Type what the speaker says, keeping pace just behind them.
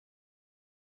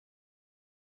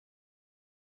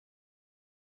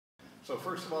So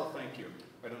first of all, thank you.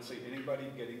 I don't see anybody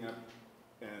getting up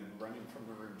and running from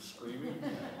the room screaming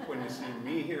when you see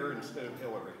me here instead of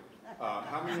Hillary.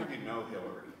 How many of you know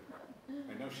Hillary?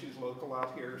 I know she's local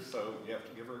out here, so you have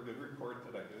to give her a good report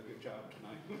that I did a good job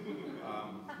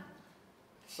tonight.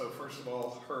 So first of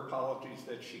all, her apologies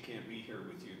that she can't be here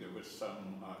with you. There was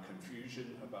some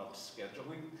confusion about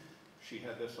scheduling. She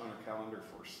had this on her calendar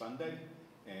for Sunday,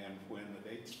 and when the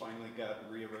dates finally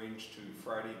got rearranged to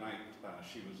Friday night,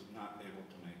 she was not able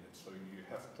to make it. So you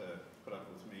have to put up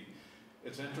with me.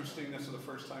 It's interesting, this is the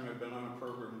first time I've been on a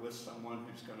program with someone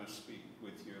who's going to speak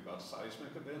with you about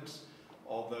seismic events,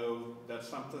 although that's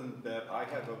something that I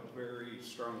have a very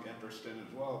strong interest in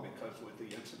as well, because with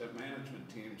the incident management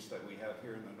teams that we have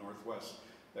here in the Northwest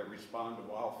that respond to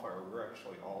wildfire, we're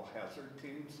actually all hazard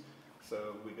teams.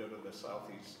 So we go to the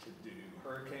Southeast to do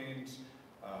hurricanes,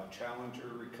 Challenger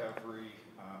recovery,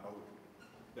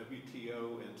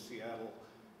 WTO in Seattle,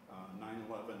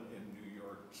 9/11 in New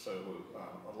York. So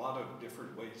a lot of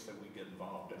different ways that we get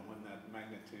involved. And when that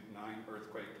magnitude 9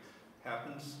 earthquake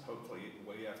happens, hopefully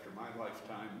way after my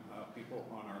lifetime, people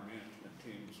on our management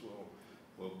teams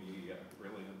will be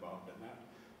really involved in that.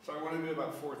 So I want to do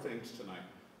about 4 things tonight.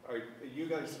 You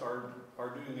guys are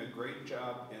doing a great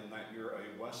job in that you're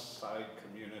a West Side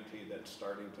community that's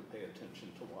starting to pay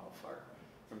attention to wildfire.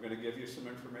 I'm going to give you some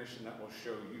information that will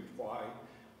show you why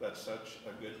that's such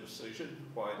a good decision,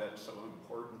 why that's so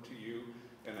important to you,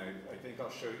 and I think I'll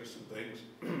show you some things,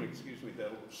 excuse me,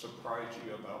 that'll surprise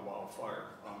you about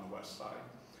wildfire on the West Side.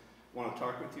 I want to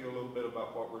talk with you a little bit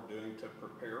about what we're doing to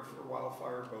prepare for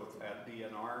wildfire, both at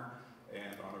DNR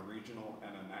and on a regional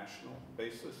and a national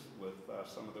basis with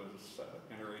some of those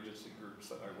interagency groups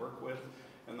that I work with.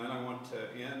 And then I want to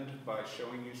end by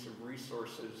showing you some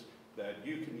resources that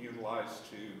you can utilize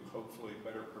to hopefully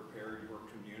better prepare your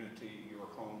community, your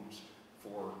homes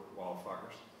for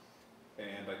wildfires.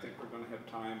 And I think we're going to have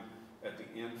time at the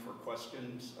end for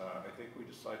questions. I think we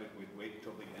decided we'd wait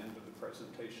till the end of the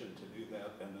presentation to do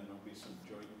that, and then there'll be some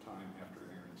joint time after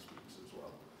Aaron speaks as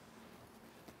well.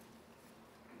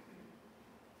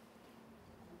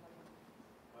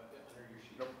 Under your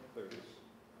sheet. Nope, there it is.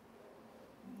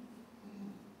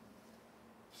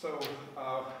 So,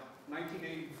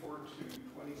 1984 to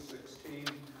 2016,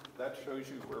 that shows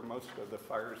you where most of the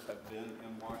fires have been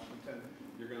in Washington.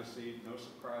 You're going to see, no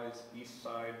surprise, east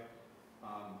side,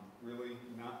 really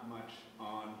not much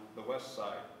on the west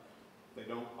side. They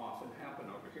don't often happen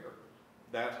over here.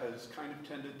 That has kind of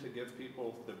tended to give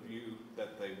people the view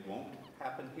that they won't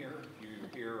happen here. You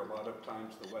hear a lot of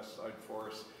times the west side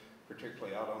forest,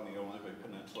 particularly out on the Olympic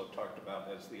Peninsula, talked about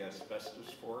as the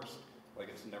asbestos forest, like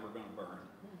it's never going to burn.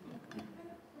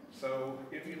 So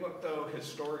if you look, though,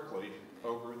 historically,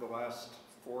 over the last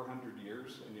 400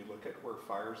 years, and you look at where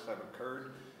fires have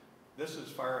occurred, this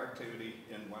is fire activity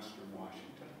in western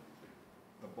Washington.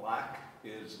 The black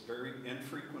is very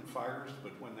infrequent fires,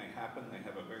 but when they happen, they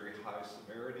have a very high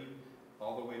severity,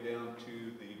 all the way down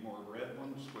to the more red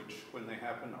ones, which when they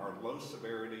happen are low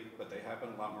severity, but they happen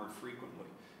a lot more frequently.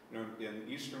 You know, in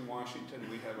eastern Washington,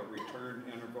 we have a return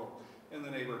interval in the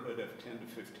neighborhood of 10 to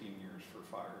 15 years for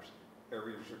fires.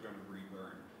 Areas are going to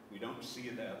reburn. We don't see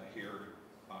that here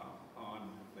on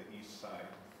the east side.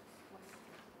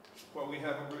 What we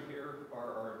have over here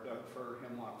are our Doug fir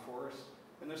hemlock forests,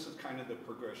 and this is kind of the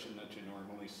progression that you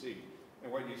normally see.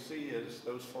 And what you see is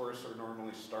those forests are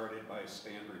normally started by a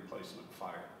stand replacement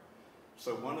fire.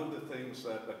 So one of the things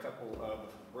that a couple of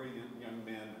brilliant young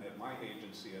men at my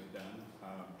agency have done,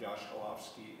 Josh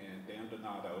Holofsky and Dan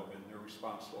Donato, and they're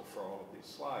responsible for all of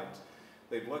these slides,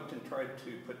 they've looked and tried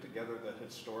to put together the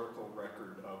historical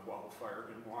record of wildfire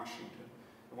in Washington.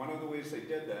 And one of the ways they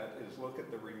did that is look at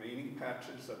the remaining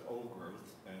patches of old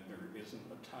growth, and there isn't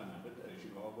a ton of it, as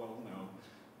you all well know,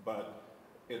 but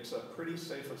it's a pretty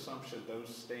safe assumption those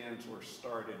stands were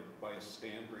started by a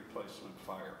stand replacement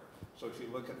fire. So if you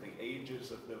look at the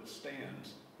ages of those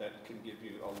stands, that can give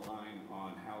you a line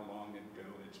on how long ago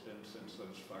it's been since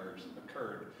those fires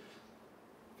occurred.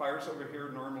 Fires over here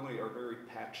normally are very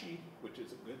patchy, which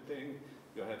is a good thing.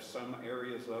 You'll have some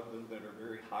areas of them that are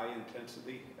very high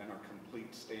intensity and are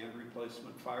complete stand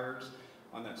replacement fires.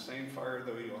 On that same fire,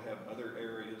 though, you'll have other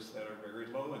areas that are very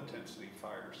low intensity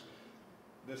fires.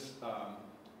 This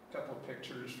couple of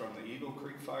pictures from the Eagle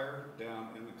Creek fire down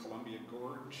in the Columbia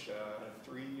Gorge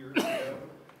 3 years ago.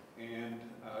 And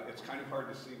it's kind of hard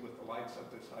to see with the lights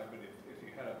up this high, but if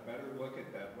you had a better look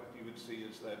at that, what you would see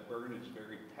is that burn is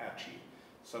very patchy.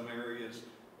 Some areas,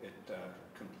 it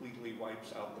completely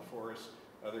wipes out the forest.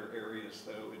 Other areas,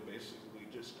 though, it basically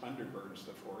just underburns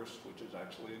the forest, which is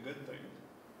actually a good thing.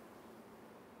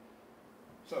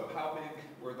 So how big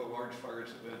were the large fires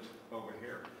event over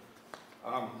here?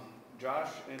 Josh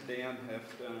and Dan have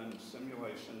done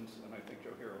simulations, and I think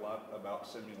you'll hear a lot about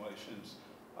simulations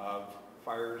of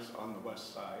fires on the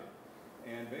west side.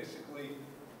 And basically,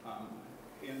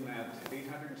 in that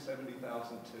 870,000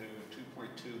 to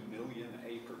 2.2 million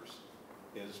acres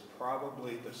is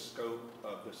probably the scope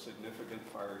of the significant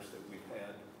fires that we've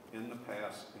had in the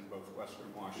past in both western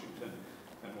Washington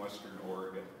and western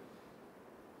Oregon.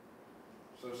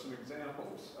 So some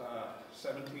examples,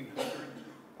 1700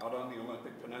 out on the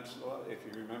Olympic Peninsula. If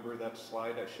you remember that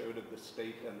slide I showed of the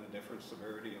state and the different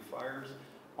severity of fires,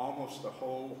 almost the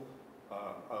whole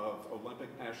of Olympic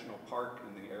National Park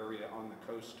and the area on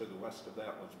the coast to the west of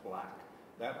that was black.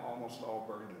 That almost all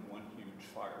burned in one huge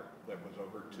fire that was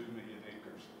over 2 million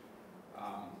acres.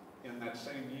 In that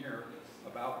same year,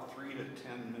 about 3 to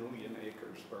 10 million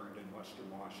acres burned in western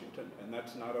Washington. And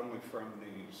that's not only from the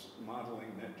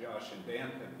modeling that Josh and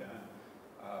Dan had done,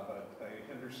 but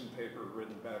a Henderson paper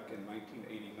written back in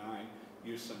 1989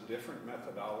 used some different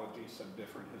methodology, some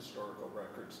different historical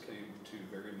records, came to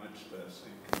very much the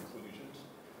same conclusions.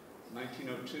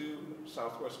 1902,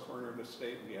 southwest corner of the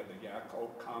state, we had the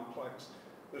Yakult complex.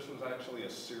 This was actually a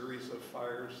series of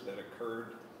fires that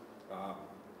occurred,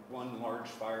 one large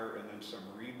fire and then some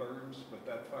reburns. But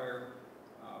that fire,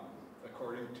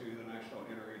 according to the National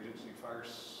Interagency Fire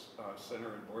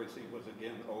Center in Boise, was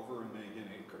again over 1 million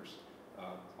acres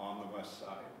on the west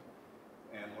side.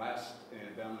 And last,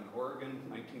 down in Oregon,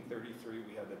 1933,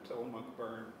 we had the Tillamook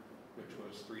burn, which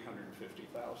was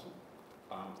 350,000.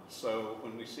 So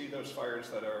when we see those fires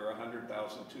that are 100,000,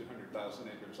 200,000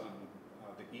 acres on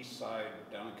the east side,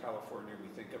 down in California, we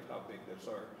think of how big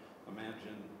those are.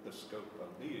 Imagine the scope of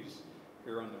these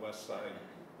here on the west side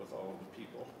with all of the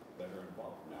people that are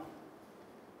involved now.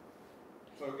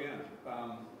 So again,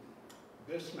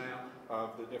 this map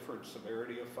of the different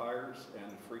severity of fires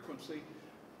and frequency,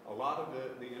 a lot of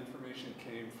the information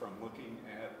came from looking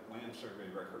at land survey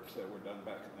records that were done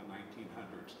back in the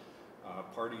 1900s.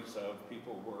 Parties of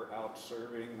people were out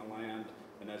surveying the land,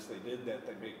 and as they did that,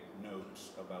 they made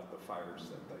notes about the fires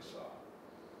that they saw.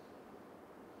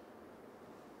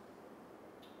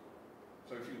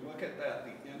 So if you look at that,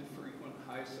 the infrequent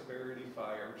high severity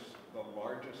fires, the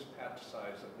largest patch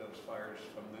size of those fires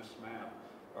from this map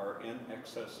are in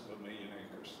excess of 1 million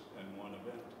acres in one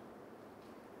event.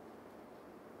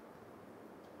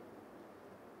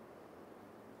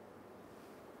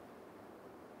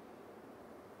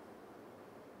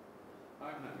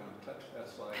 I'm not going to touch that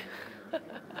slide here.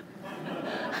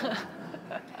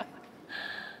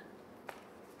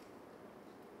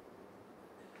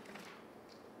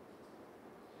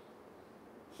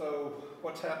 So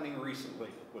what's happening recently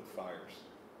with fires?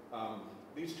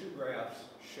 These two graphs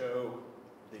show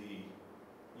the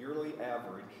yearly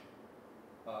average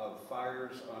of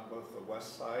fires on both the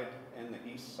west side and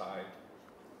the east side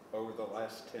over the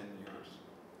last 10 years.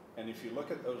 And if you look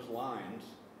at those lines,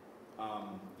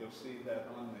 you'll see that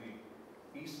on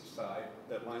the east side,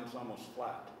 that line's almost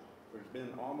flat. There's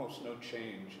been almost no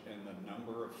change in the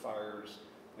number of fires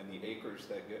and the acres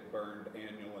that get burned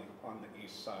annually on the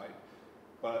east side.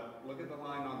 But look at the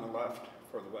line on the left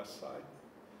for the west side.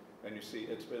 And you see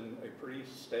it's been a pretty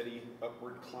steady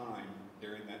upward climb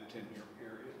during that 10-year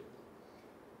period.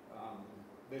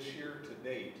 This year to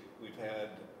date, we've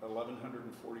had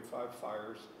 1,145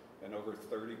 fires, and over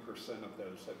 30% of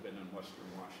those have been in western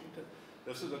Washington.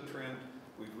 This is a trend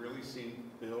we've really seen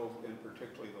build in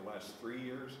particularly the last 3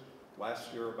 years.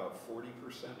 Last year, about 40%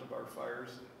 of our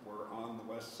fires were on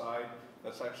the west side.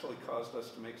 That's actually caused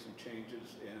us to make some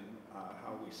changes in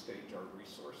how we stage our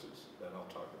resources that I'll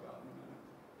talk about in a minute.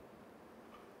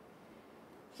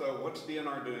 So what's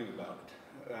DNR doing about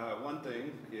it? One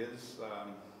thing is,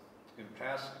 in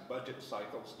past budget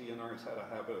cycles, DNR has had a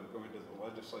habit of going to the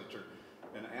legislature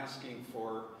and asking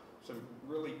for some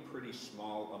really pretty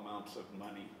small amounts of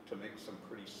money to make some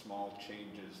pretty small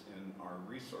changes in our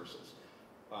resources.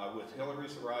 With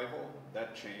Hillary's arrival,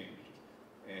 that changed.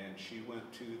 And she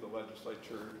went to the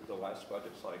legislature the last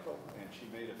budget cycle, and she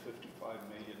made a $55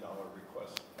 million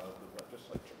request of the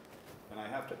legislature. And I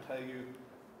have to tell you,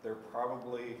 there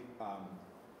probably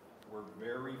were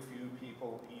very few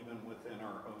people, even within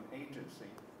our own agency,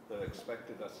 that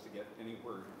expected us to get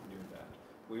anywhere near that.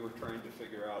 We were trying to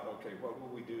figure out, okay, what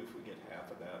will we do if we get half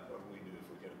of that? What will we do if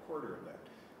we get a quarter of that?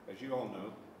 As you all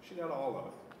know, she got all of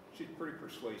it. She's pretty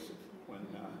persuasive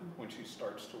when she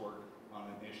starts to work on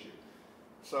an issue.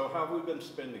 So how have we been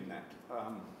spending that?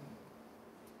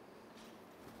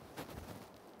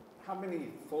 How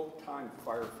many full-time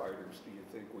firefighters do you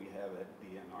think we have at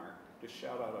DNR? Just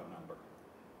shout out a number.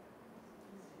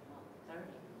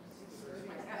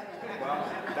 30.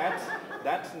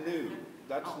 That's new.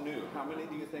 That's new. How many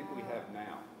do you think we have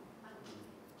now?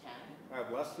 10. I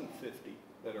have less than 50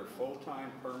 that are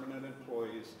full-time permanent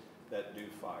employees that do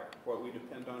fire. What we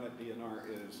depend on at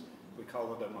DNR is, we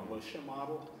call it a militia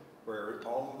model, where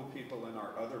all of the people in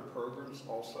our other programs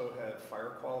also have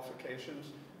fire qualifications.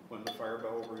 When the fire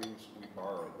bell rings, we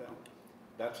borrow them.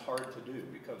 That's hard to do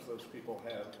because those people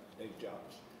have day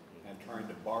jobs. And trying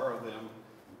to borrow them,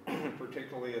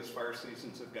 particularly as fire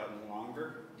seasons have gotten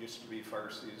longer, used to be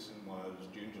fire season was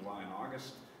June, July, and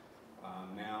August.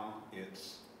 Now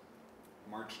it's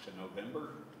March to November,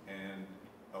 and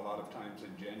a lot of times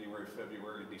in January,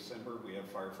 February, December, we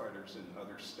have firefighters in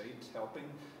other states helping.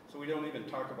 So we don't even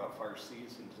talk about fire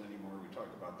seasons anymore, we talk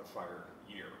about the fire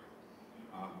year.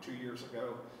 2 years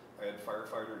ago, I had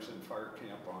firefighters in fire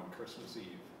camp on Christmas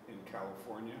Eve in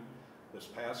California. This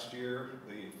past year,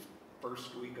 the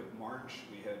first week of March,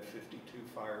 we had 52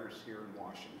 fires here in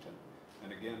Washington.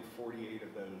 And again, 48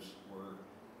 of those were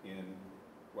in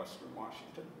Western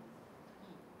Washington.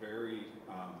 Very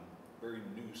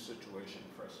new situation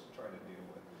for us to try to deal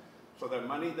with. So the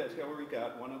money that Hillary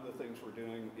got, one of the things we're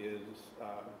doing is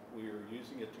we are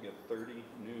using it to get 30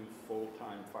 new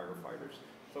full-time firefighters.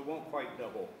 So it won't quite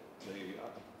double the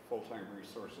full-time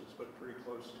resources, but pretty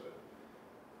close to it.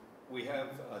 We have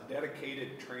a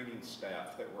dedicated training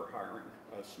staff that we're hiring,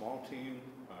 a small team.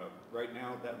 Right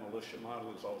now, that militia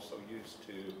model is also used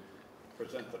to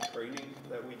present the training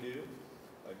that we do.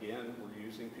 Again, we're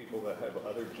using people that have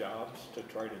other jobs to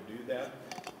try to do that.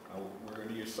 We're going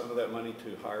to use some of that money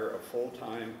to hire a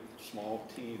full-time small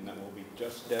team that will be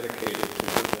just dedicated to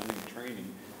presenting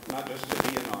training, not just to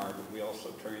DNR, but we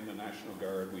also train the National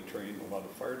Guard. We train a lot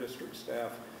of fire district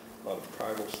staff, a lot of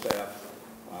tribal staff,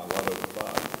 a lot of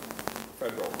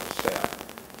federal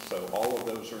staff. So all of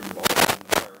those are involved in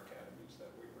the fire academies that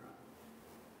we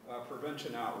run.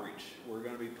 Prevention outreach. We're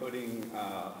going to be putting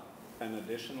an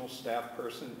additional staff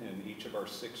person in each of our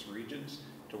 6 regions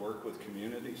to work with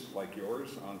communities like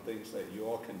yours on things that you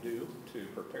all can do to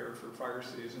prepare for fire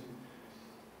season.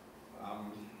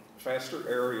 Faster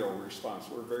aerial response.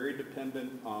 We're very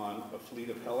dependent on a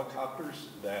fleet of helicopters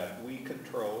that we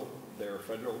control. They're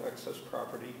federal excess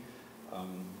property,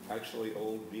 actually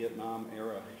old Vietnam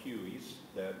era Hueys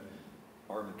that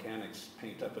our mechanics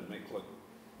paint up and make look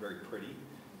very pretty.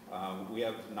 We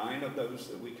have 9 of those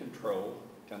that we control.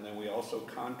 And then we also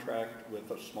contract with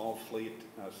a small fleet,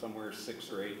 somewhere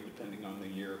 6 or 8, depending on the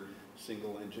year,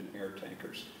 single engine air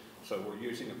tankers. So we're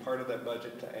using a part of that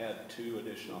budget to add 2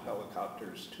 additional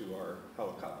helicopters to our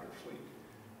helicopter fleet.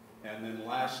 And then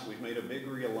last, we've made a big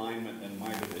realignment in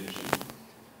my division.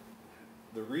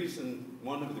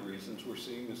 One of the reasons we're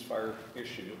seeing this fire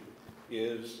issue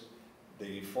is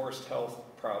the forest health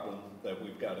problem that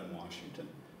we've got in Washington.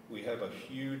 We have a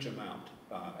huge amount.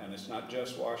 And it's not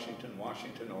just Washington,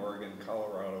 Oregon,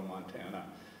 Colorado, Montana,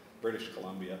 British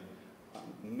Columbia,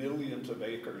 millions of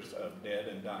acres of dead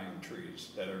and dying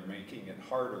trees that are making it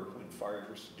harder when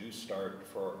fires do start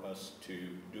for us to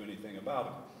do anything about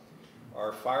them.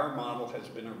 Our fire model has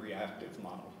been a reactive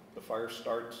model. The fire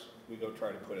starts, we go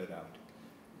try to put it out.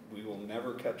 We will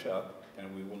never catch up,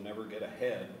 and we will never get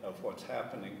ahead of what's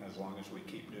happening as long as we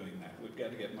keep doing that. We've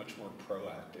got to get much more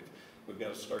proactive. We've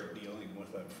got to start dealing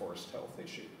with that forest health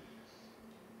issue.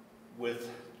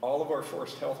 With all of our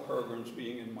forest health programs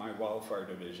being in my wildfire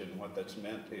division, what that's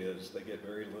meant is they get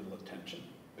very little attention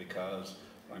because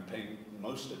I'm paying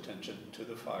most attention to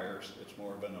the fires. It's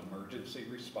more of an emergency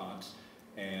response,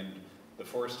 and the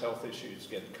forest health issues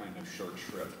get kind of short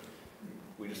shrift.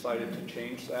 We decided to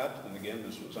change that, and again,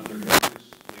 this was under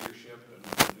Hillary's leadership and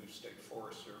the new state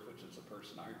forester, which is the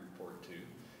person I report to.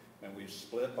 And we've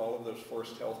split all of those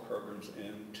forest health programs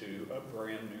into a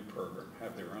brand new program,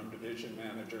 have their own division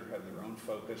manager, have their own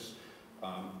focus,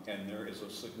 and there is a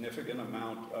significant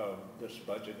amount of this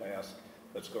budget ask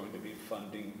that's going to be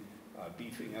funding,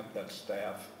 beefing up that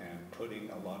staff and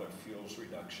putting a lot of fuels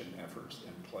reduction efforts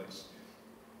in place.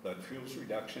 That fuels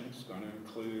reduction is going to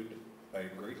include a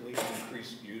greatly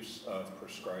increased use of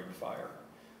prescribed fire,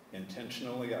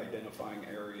 intentionally identifying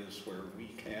areas where we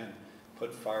can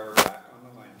put fire back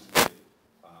on the landscape,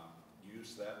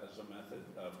 use that as a method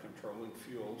of controlling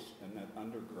fuels and that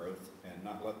undergrowth and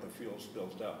not let the fuels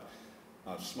build up.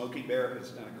 Smokey Bear has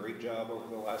done a great job over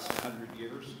the last 100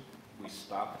 years. We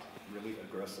stopped really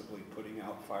aggressively putting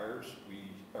out fires. We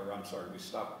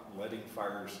stopped letting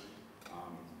fires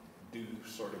do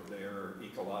sort of their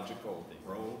ecological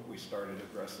role. We started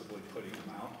aggressively putting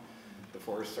them out. The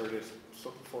Forest Service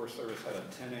had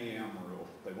a 10 a.m. rule.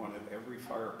 They wanted every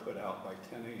fire put out by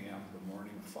 10 a.m. the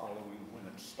morning following when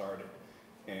it started.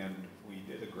 And we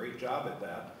did a great job at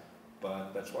that.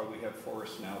 but that's why we have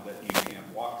forests now that you can't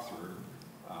walk through,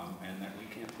 and that we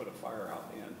can't put a fire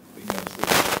out in because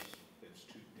it's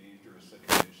too dangerous a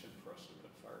condition for us to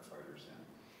put firefighters in.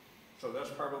 So that's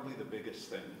probably the biggest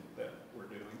thing that we're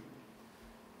doing.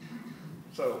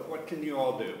 So what can you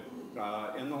all do?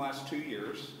 In the last 2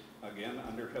 years, again,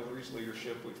 under Hillary's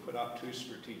leadership, we've put out 2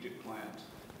 strategic plans.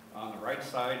 On the right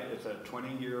side is a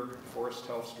 20-year forest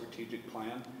health strategic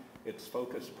plan. It's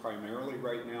focused primarily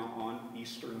right now on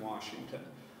Eastern Washington,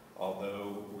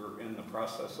 although we're in the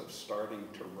process of starting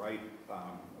to write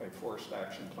a forest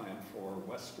action plan for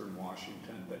Western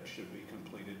Washington that should be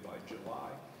completed by July.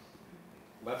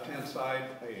 Left-hand side,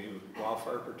 a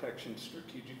wildfire protection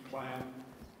strategic plan,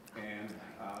 and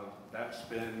that's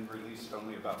been released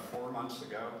only about 4 months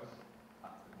ago.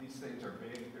 These things are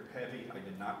big, they're heavy. I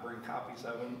did not bring copies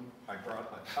of them. I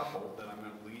brought a couple that I'm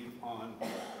going to leave on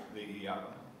the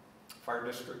fire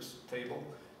district's table.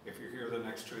 If you're here the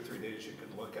next 2 or 3 days, you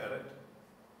can look at it.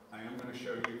 I am going to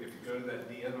show you, if you go to that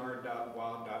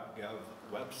dnr.wa.gov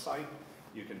website,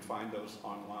 you can find those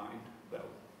online, though.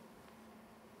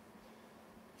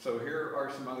 So here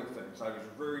are some other things. I was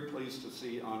very pleased to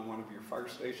see on one of your fire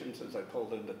stations as I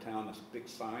pulled into town this big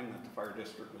sign that the fire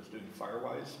district was doing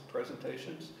Firewise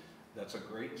presentations. That's a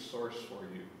great source for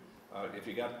you. If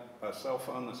you got a cell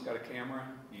phone that's got a camera,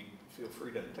 you feel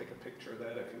free to take a picture of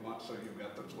that if you want, so you've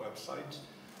got those websites.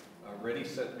 Ready,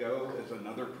 Set, Go is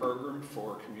another program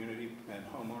for community and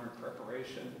homeowner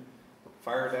preparation.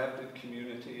 Fire Adapted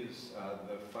Communities,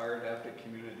 the Fire Adapted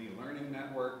Community Learning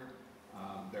Network.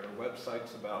 There are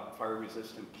websites about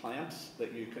fire-resistant plants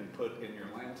that you can put in your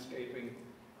landscaping,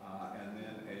 and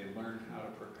then a Learn How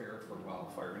to Prepare for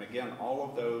Wildfire. And again, all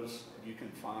of those you can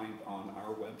find on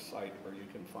our website, or you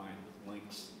can find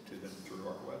links to them through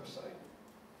our website.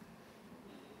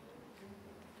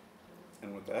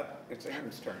 And with that, it's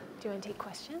Aaron's turn. Do you want to take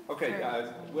questions? Okay,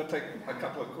 we'll take a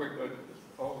couple of quick,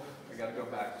 oh, I got to go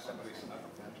back. Somebody's not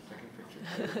taking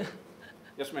pictures.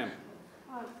 Yes, ma'am.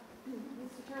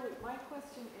 Mr. Turley, my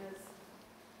question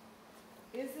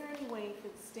is there any way for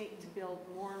the state to build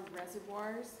more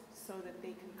reservoirs so that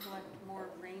they can collect more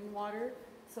rainwater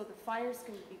so the fires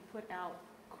can be put out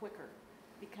quicker?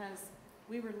 Because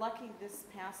we were lucky this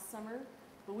past summer,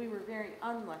 but we were very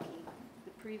unlucky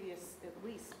the previous at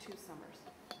least 2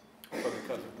 summers. So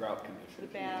because of drought conditions. The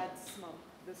bad smoke.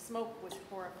 The smoke was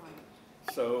horrifying.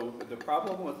 So the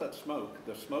problem with that smoke,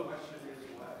 the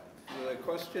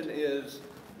question is,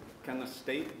 can the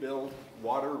state build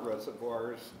water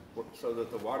reservoirs so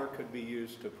that the water could be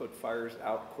used to put fires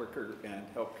out quicker and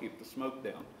help keep the smoke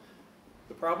down?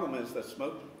 The problem is that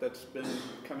smoke that's been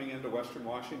coming into Western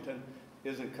Washington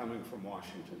isn't coming from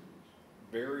Washington.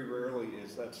 Very rarely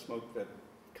is that smoke that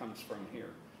comes from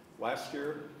here. Last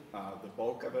year, the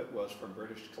bulk of it was from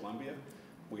British Columbia.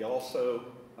 We also,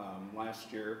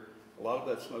 last year, a lot of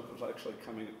that smoke was actually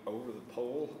coming over the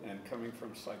pole and coming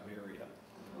from Siberia.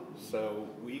 So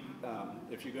we,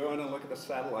 if you go in and look at the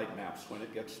satellite maps when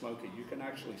it gets smoky, you can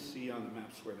actually see on the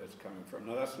maps where that's coming from.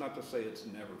 Now that's not to say it's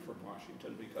never from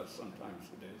Washington, because sometimes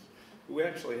it is. We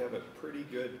actually have a pretty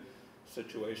good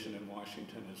situation in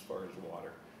Washington as far as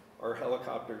water. Our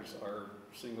helicopters are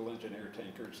single engine air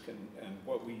tankers, and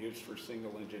what we use for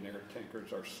single engine air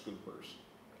tankers are scoopers.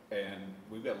 And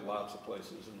we've got lots of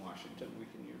places in Washington we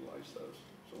can utilize those.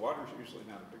 So water's usually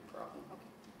not a big problem.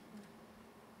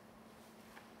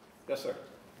 Yes, sir.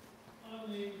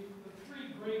 On the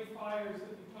 3 great fires that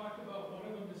you talked about, one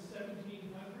of them is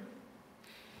 1700.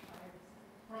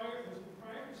 Was it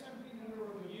prior to 1700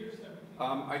 or the year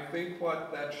 1700? I think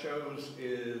what that shows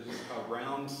is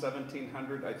around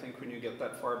 1700. I think when you get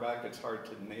that far back, it's hard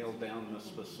to nail down the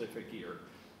specific year.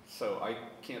 So I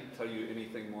can't tell you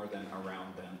anything more than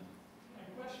around then. My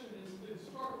question is, the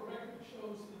historical record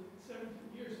shows that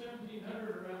year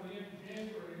 1700, around the end of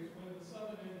January, is when the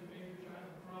southern end of Bainbridge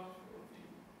Island drops 4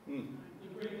 feet.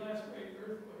 The last great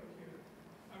earthquake here.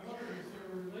 I wonder, is there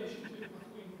a relationship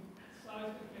between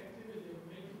seismic activity of a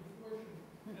major proportion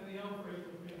and the outbreak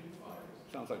of major fires?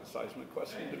 Sounds like a seismic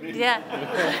question to me. Yeah.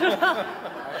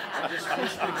 I just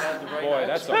wish we had the right Boy,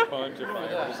 that's a punch if I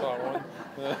ever saw one.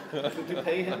 Did you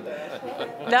pay him to ask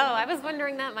that? No, I was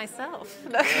wondering that myself.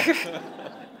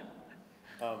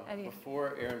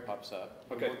 Before Aaron pops up,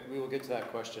 okay. we will get to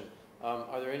that question.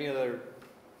 Are there any other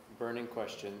burning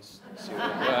questions?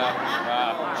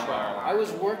 I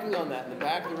was working on that in the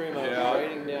back of the room. I was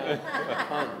writing down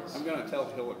tons. I'm going to tell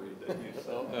Hillary that you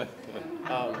said.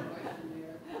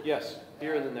 Yes,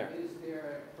 here and then there. Is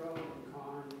there a pro and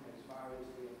con as far as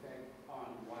the effect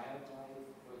on wildlife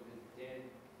for the dead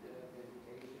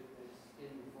vegetation that's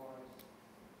in the forest?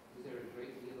 Is there a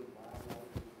great deal of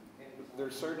wildlife?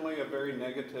 There's certainly a very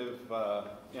negative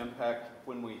impact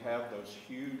when we have those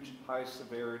huge,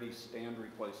 high-severity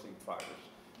stand-replacing fires.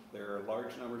 There are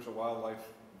large numbers of wildlife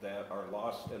that are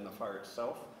lost in the fire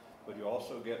itself, but you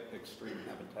also get extreme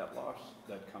habitat loss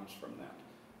that comes from that.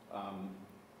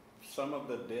 Some of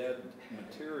the dead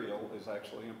material is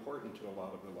actually important to a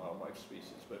lot of the wildlife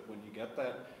species, but when you get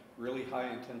that really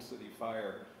high-intensity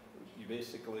fire, you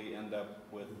basically end up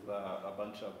with a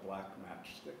bunch of black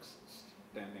matchsticks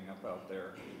standing up out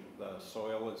there. The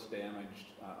soil is damaged.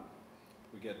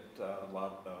 We get a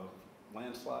lot of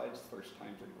landslides, first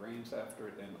times it rains after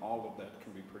it, and all of that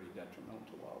can be pretty detrimental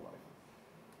to wildlife.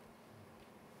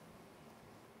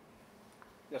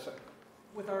 Yes, sir?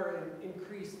 With our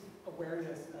increased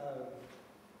awareness of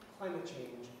climate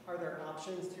change, are there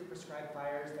options to prescribe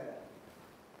fires that,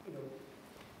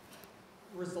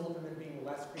 result in there being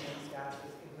less greenhouse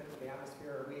gases input to the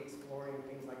atmosphere? Are we exploring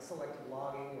things like selective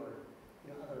logging or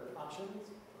other options?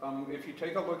 If you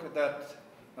take a look at that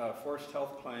forest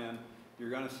health plan, you're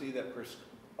going to see that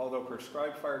although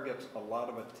prescribed fire gets a lot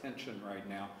of attention right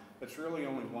now, it's really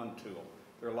only one tool.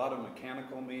 There are a lot of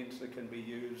mechanical means that can be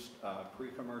used,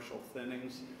 pre-commercial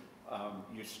thinnings.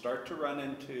 You start to run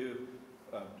into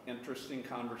interesting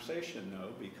conversation,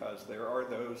 though, because there are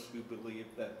those who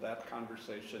believe that that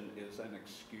conversation is an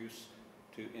excuse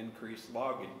to increase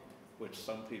logging, which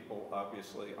some people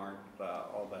obviously aren't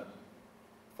all that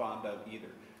fond of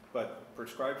either. But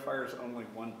prescribed fire is only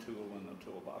one tool in the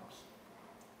toolbox.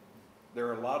 There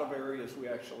are a lot of areas we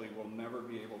actually will never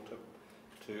be able to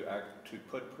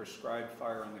put prescribed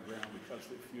fire on the ground because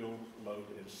the fuel load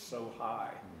is so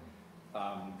high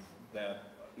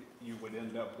that you would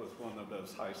end up with one of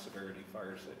those high severity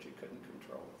fires that you couldn't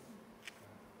control.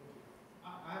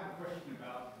 I have a question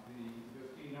about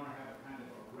does DNR have a kind of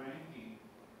a ranking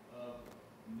of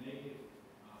native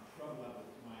shrub level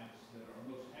plants that are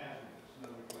most hazardous? In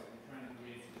other words, like you're trying to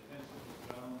create a defensible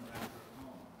zone around your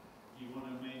home. Do you want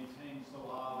to maintain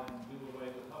salal and do away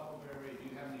with huckleberry? Do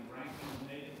you have any ranking of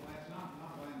native plants?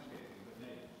 Not landscaping, but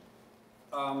natives.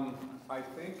 I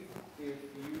think if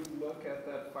you look at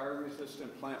that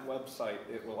fire-resistant plant website,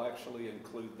 it will actually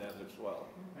include that as well.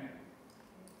 Thank you.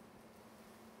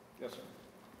 Yes, sir.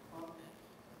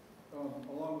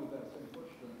 Along with that same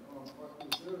question,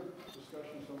 is there a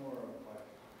discussion somewhere of like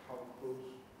how close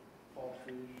fall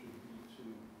trees should be to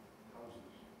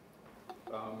houses?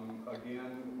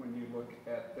 Again, when you look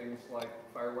at things like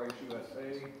Firewise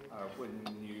USA, when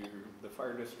the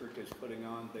fire district is putting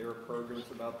on their programs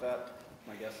about that,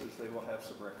 my guess is they will have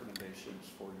some recommendations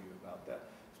for you about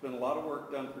that. There's been a lot of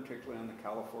work done, particularly on the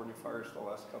California fires the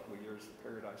last couple of years, the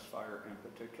Paradise Fire in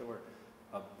particular,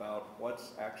 about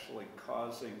what's actually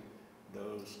causing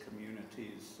those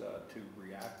communities to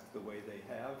react the way they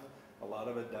have. A lot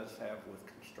of it does have with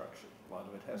construction. A lot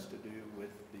of it has to do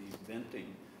with the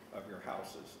venting of your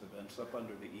houses, the vents up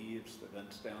under the eaves, the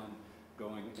vents down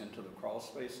going into the crawl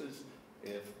spaces.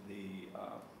 If the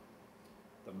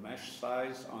mesh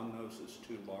size on those is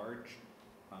too large,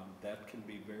 that can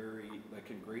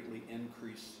greatly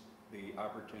increase the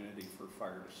opportunity for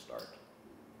fire to start.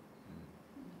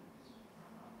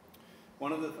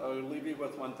 I'll leave you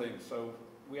with one thing. So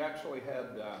we actually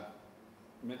had,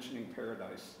 mentioning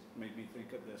Paradise made me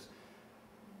think of this.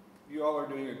 You all are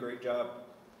doing a great job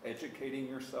educating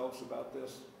yourselves about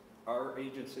this. Our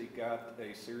agency got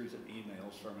a series of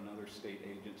emails from another state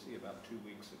agency about 2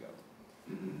 weeks ago.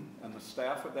 And the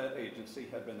staff of that agency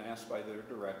had been asked by their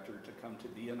director to come to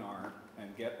DNR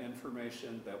and get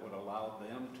information that would allow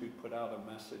them to put out a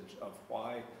message of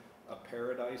why a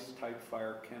Paradise type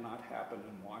fire cannot happen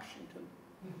in Washington.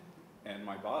 And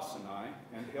my boss and I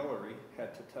and Hillary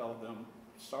had to tell them,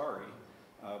 sorry,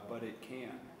 but it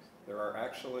can. There are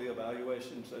actually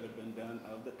evaluations that have been done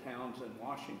of the towns in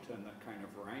Washington that kind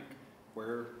of rank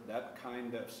where that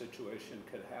kind of situation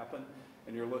could happen.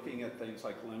 And you're looking at things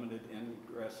like limited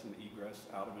ingress and egress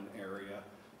out of an area,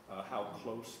 how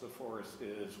close the forest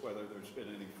is, whether there's been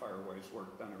any fireways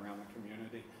work done around the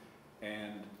community.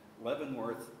 And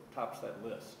Leavenworth tops that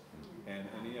list. And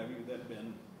any of you that have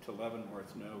been to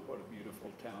Leavenworth know what a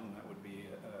beautiful town that would be,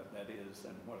 that is,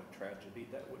 and what a tragedy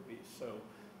that would be. So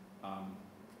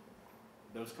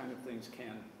those kind of things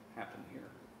can happen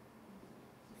here.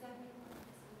 Is that report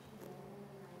you just mentioned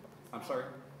available online? I'm sorry?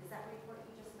 Is that report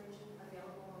you just mentioned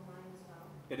available online as well?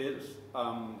 It is.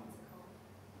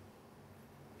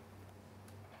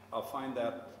 I'll find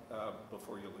that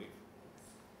before you leave.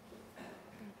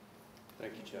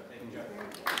 Thank you, Jeff. Thank you, Jeff.